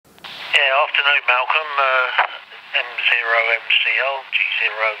Afternoon, Malcolm. M0MCL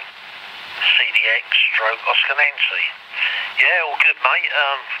G0CDX stroke Oscar Nancy. Yeah, all good, mate.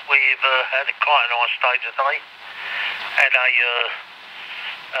 We've had quite a nice day today. Had a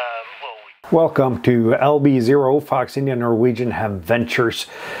Welcome to LB0 Fox India Norwegian Adventures.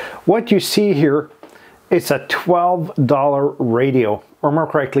 What you see here is a $12 radio, or more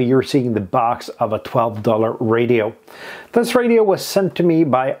correctly, you're seeing the box of a $12 radio. This radio was sent to me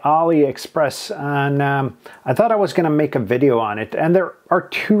by AliExpress, and I thought I was going to make a video on it. And there are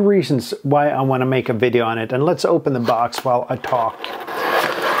two reasons why I want to make a video on it. And let's open the box while I talk.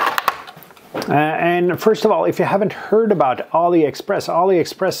 And first of all, if you haven't heard about AliExpress,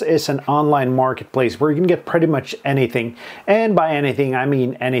 AliExpress is an online marketplace where you can get pretty much anything. And by anything, I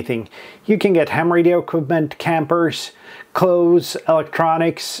mean anything. You can get ham radio equipment, campers, clothes,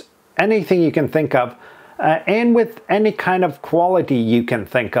 electronics, anything you can think of. And with any kind of quality you can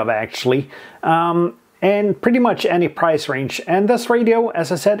think of, actually. And pretty much any price range. And this radio,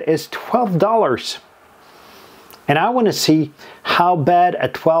 as I said, is $12. And I want to see how bad a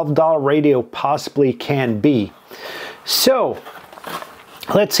 $12 radio possibly can be. So,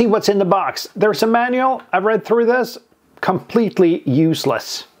 let's see what's in the box. There's a manual. I read through this. Completely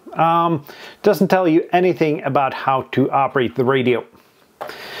useless. Doesn't tell you anything about how to operate the radio.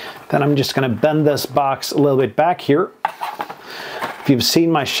 Then I'm just going to bend this box a little bit back here. If you've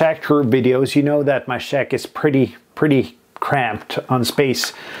seen my shack tour videos, you know that my shack is pretty cramped on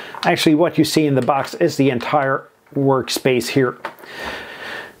space. Actually, what you see in the box is the entire workspace here.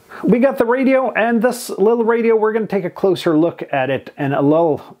 We got the radio, and this little radio, we're going to take a closer look at it in a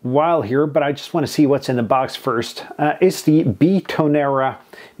little while here, but I just want to see what's in the box first. It's the Btonera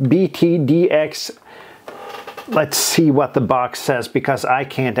DX. Let's see what the box says, because I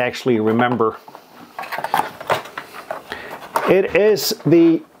can't actually remember. It is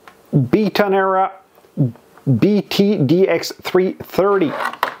the Btonera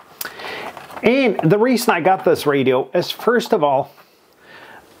DX330. And the reason I got this radio is, first of all,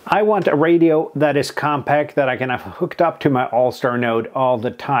 I want a radio that is compact, that I can have hooked up to my All-Star node all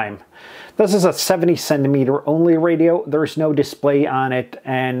the time. This is a 70 centimeter only radio. There's no display on it,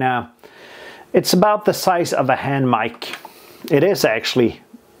 and it's about the size of a hand mic. It is actually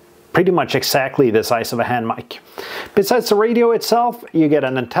pretty much exactly the size of a hand mic. Besides the radio itself, you get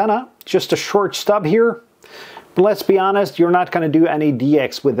an antenna, just a short stub here. But let's be honest, you're not going to do any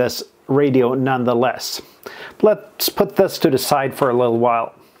DX with this radio nonetheless. Let's put this to the side for a little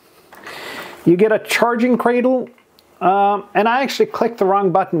while. You get a charging cradle, and I actually clicked the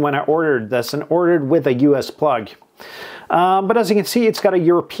wrong button when I ordered this, and ordered with a US plug. But as you can see, it's got a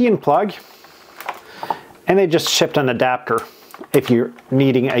European plug, and they just shipped an adapter if you're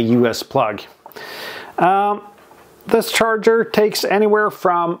needing a US plug. This charger takes anywhere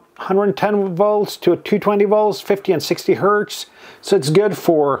from 110 volts to 220 volts, 50 and 60 hertz. So it's good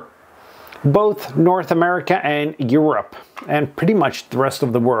for both North America and Europe, and pretty much the rest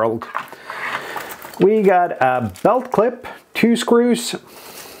of the world. We got a belt clip, 2 screws,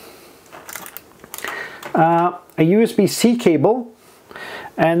 a USB-C cable,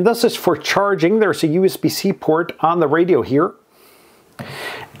 and this is for charging. There's a USB-C port on the radio here,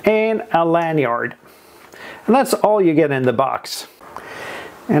 and a lanyard. And that's all you get in the box.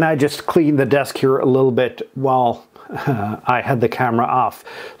 And I just cleaned the desk here a little bit while I had the camera off.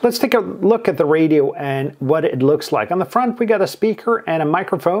 Let's take a look at the radio and what it looks like. On the front, we got a speaker and a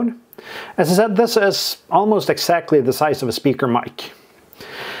microphone. As I said, this is almost exactly the size of a speaker mic.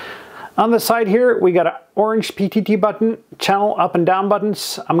 On the side here, we got an orange PTT button, channel up and down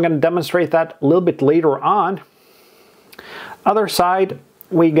buttons. I'm going to demonstrate that a little bit later on. Other side,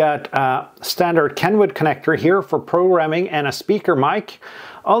 we got a standard Kenwood connector here for programming and a speaker mic.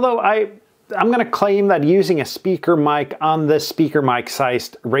 Although I'm going to claim that using a speaker mic on this speaker mic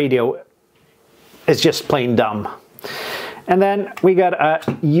sized radio is just plain dumb. And then we got a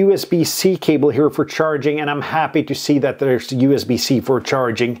USB-C cable here for charging, and I'm happy to see that there's USB-C for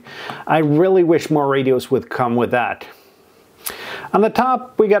charging. I really wish more radios would come with that. On the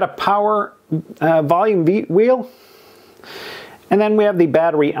top, we got a power volume wheel. And then we have the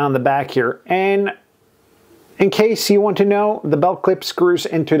battery on the back here. And in case you want to know, the belt clip screws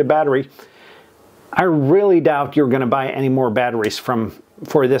into the battery. I really doubt you're going to buy any more batteries for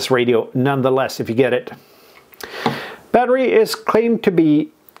this radio, nonetheless, if you get it. Battery is claimed to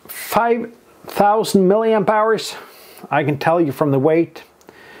be 5,000 milliamp hours. I can tell you from the weight,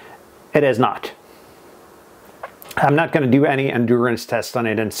 it is not. I'm not going to do any endurance tests on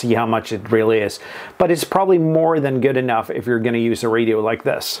it and see how much it really is, but it's probably more than good enough if you're going to use a radio like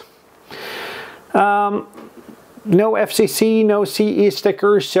this. No FCC, no CE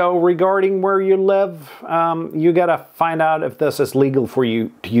stickers, so regarding where you live, you gotta find out if this is legal for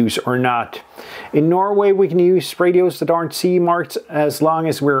you to use or not. In Norway, we can use radios that aren't CE marked as long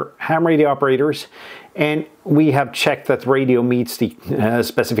as we're ham radio operators, and we have checked that the radio meets the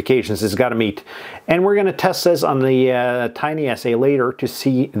specifications it's gotta meet. And we're gonna test this on the Tiny SA later to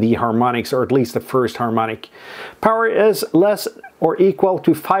see the harmonics, or at least the first harmonic. Power is less or equal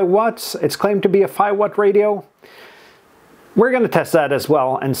to 5 watts. It's claimed to be a 5-watt radio. We're going to test that as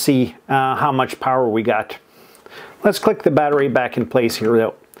well and see how much power we got. Let's click the battery back in place here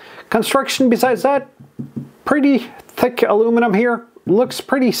though. Construction besides that, pretty thick aluminum here. Looks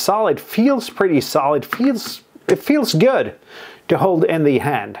pretty solid, feels pretty solid, it feels good to hold in the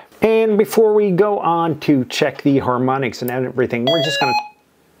hand. And before we go on to check the harmonics and everything, we're just going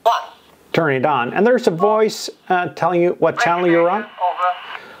to turn it on. And there's a voice telling you what channel you're on.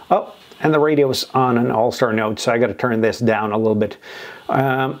 Oh, and the radio's on an all-star node, so I got to turn this down a little bit.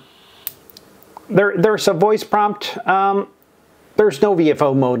 There's a voice prompt. There's no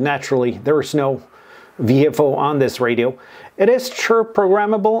VFO mode, naturally. There's no VFO on this radio. It is chirp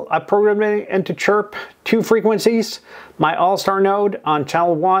programmable. I programmed it into chirp 2 frequencies. My all-star node on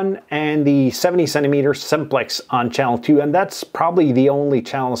channel 1 and the 70 centimeter simplex on channel 2, and that's probably the only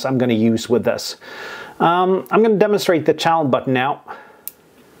channels I'm going to use with this. I'm going to demonstrate the channel button now.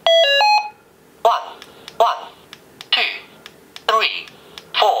 1, 2, 3,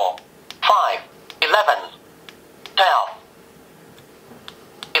 4, 5, 11, 12,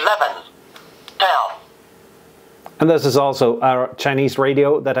 11, 12. And this is also a Chinese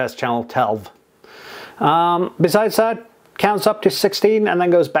radio that has channel 12. Besides that, counts up to 16 and then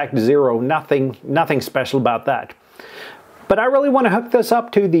goes back to 0. Nothing special about that. But I really want to hook this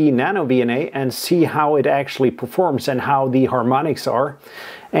up to the Nano VNA and see how it actually performs and how the harmonics are.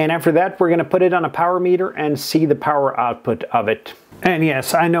 And after that, we're going to put it on a power meter and see the power output of it. And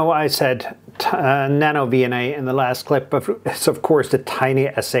yes, I know I said Nano VNA in the last clip, but it's of course the Tiny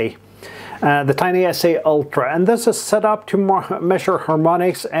SA. The Tiny SA Ultra, and this is set up to measure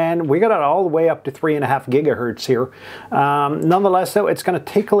harmonics, and we got it all the way up to 3.5 gigahertz here. Nonetheless though, it's going to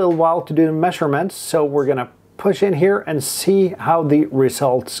take a little while to do the measurements, so we're going to push in here and see how the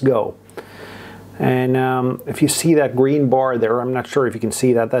results go. And if you see that green bar there, I'm not sure if you can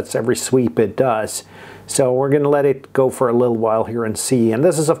see that, that's every sweep it does. So we're going to let it go for a little while here and see. And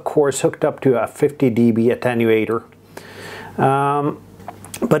this is of course hooked up to a 50 dB attenuator.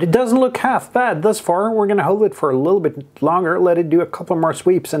 But it doesn't look half bad thus far. We're going to hold it for a little bit longer, let it do a couple more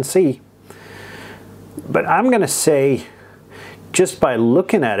sweeps and see. But I'm going to say, just by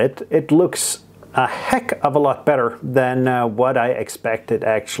looking at it, it looks a heck of a lot better than what I expected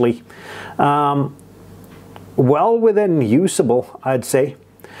actually. Well within usable, I'd say.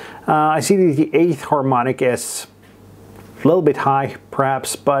 I see the 8th harmonic is a little bit high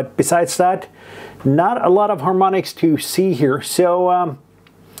perhaps, but besides that, not a lot of harmonics to see here. So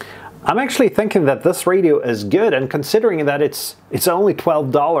I'm actually thinking that this radio is good, and considering that it's only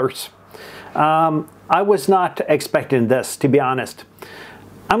 $12, I was not expecting this, to be honest.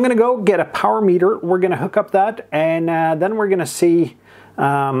 I'm going to go get a power meter, we're going to hook up that, and then we're going to see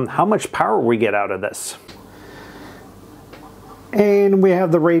how much power we get out of this. And we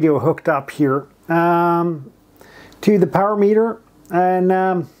have the radio hooked up here to the power meter, and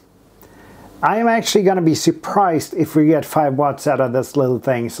I am actually going to be surprised if we get 5 watts out of this little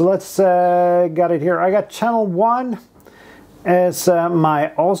thing. So let's got it here. I got channel 1 as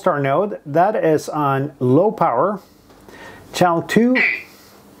my all-star node. That is on low power. Channel 2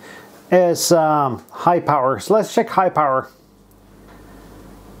 is high power. So let's check high power.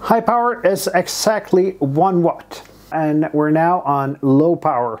 High power is exactly 1 watt. And we're now on low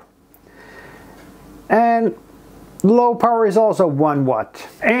power. And low power is also 1 watt.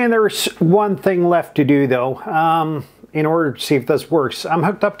 And there's one thing left to do though, in order to see if this works. I'm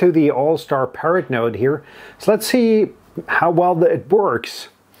hooked up to the all-star parrot node here. So let's see how well it works.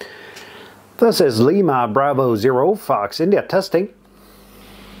 This is Lima Bravo 0 Fox India testing.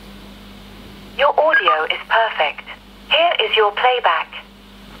 Your audio is perfect. Here is your playback.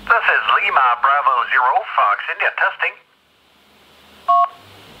 This is Lima Bravo 0 Fox India testing.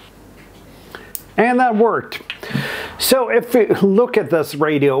 And that worked. So if we look at this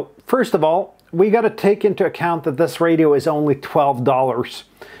radio, first of all, we got to take into account that this radio is only $12.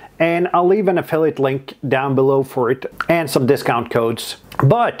 And I'll leave an affiliate link down below for it and some discount codes.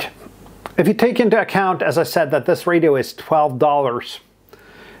 But if you take into account, as I said, that this radio is $12,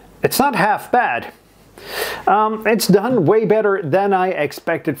 it's not half bad. It's done way better than I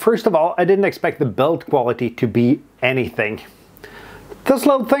expected. First of all, I didn't expect the build quality to be anything. This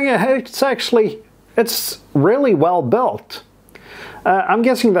little thing, it's actually it's really well built. I'm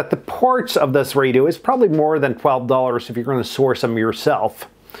guessing that the parts of this radio is probably more than $12 if you're going to source them yourself.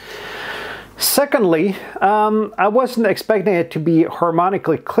 Secondly, I wasn't expecting it to be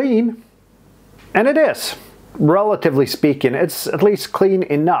harmonically clean, and it is, relatively speaking. It's at least clean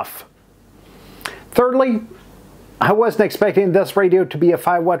enough. Thirdly, I wasn't expecting this radio to be a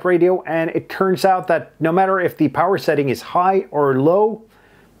 5-watt radio, and it turns out that no matter if the power setting is high or low,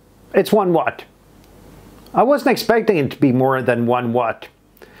 it's 1 watt. I wasn't expecting it to be more than 1 watt.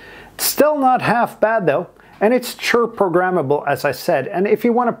 It's still not half bad though, and it's chirp programmable, as I said. And if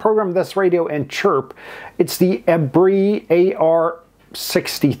you want to program this radio in chirp, it's the ABRI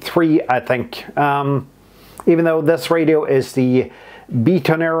AR63, I think. Even though this radio is the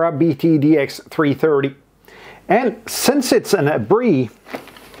Btonera DX330. And since it's an ABRI,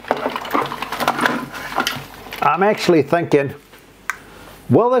 I'm actually thinking,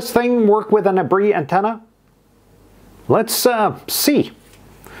 will this thing work with an ABRI antenna? Let's see.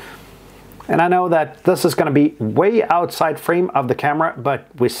 And I know that this is going to be way outside frame of the camera, but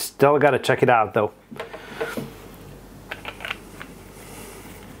we still got to check it out though.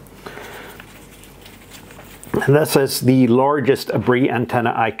 And this is the largest ABRI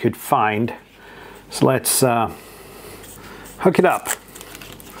antenna I could find. So let's hook it up.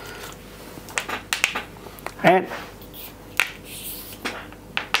 And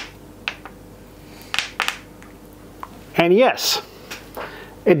yes,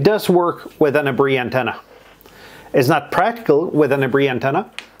 it does work with an ABRI antenna. It's not practical with an ABRI antenna,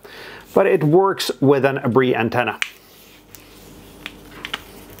 but it works with an ABRI antenna.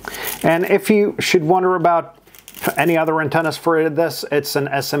 And if you should wonder about any other antennas for this, it's an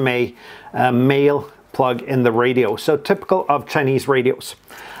SMA male plug in the radio, so typical of Chinese radios.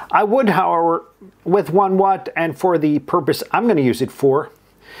 I would, however, with 1 watt, and for the purpose I'm going to use it for,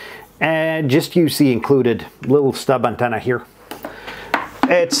 and just use the included little stub antenna here.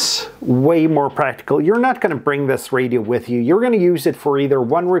 It's way more practical. You're not going to bring this radio with you. You're going to use it for either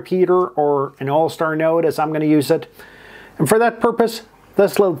one repeater or an all-star node, as I'm going to use it. And for that purpose,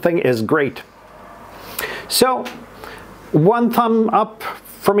 this little thing is great. So, 1 thumb up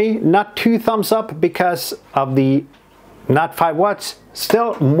for me, not 2 thumbs up because of the not 5 watts.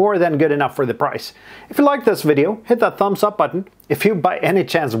 Still more than good enough for the price. If you like this video, hit that thumbs up button. If you by any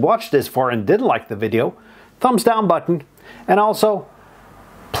chance watched this far and didn't like the video, thumbs down button. And also,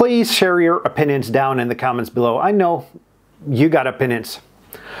 please share your opinions down in the comments below. I know you got opinions.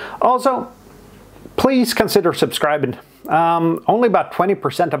 Also, please consider subscribing. Only about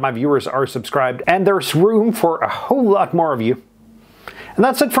 20% of my viewers are subscribed, and there's room for a whole lot more of you. And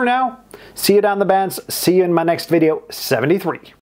that's it for now. See you down the bands. See you in my next video, 73.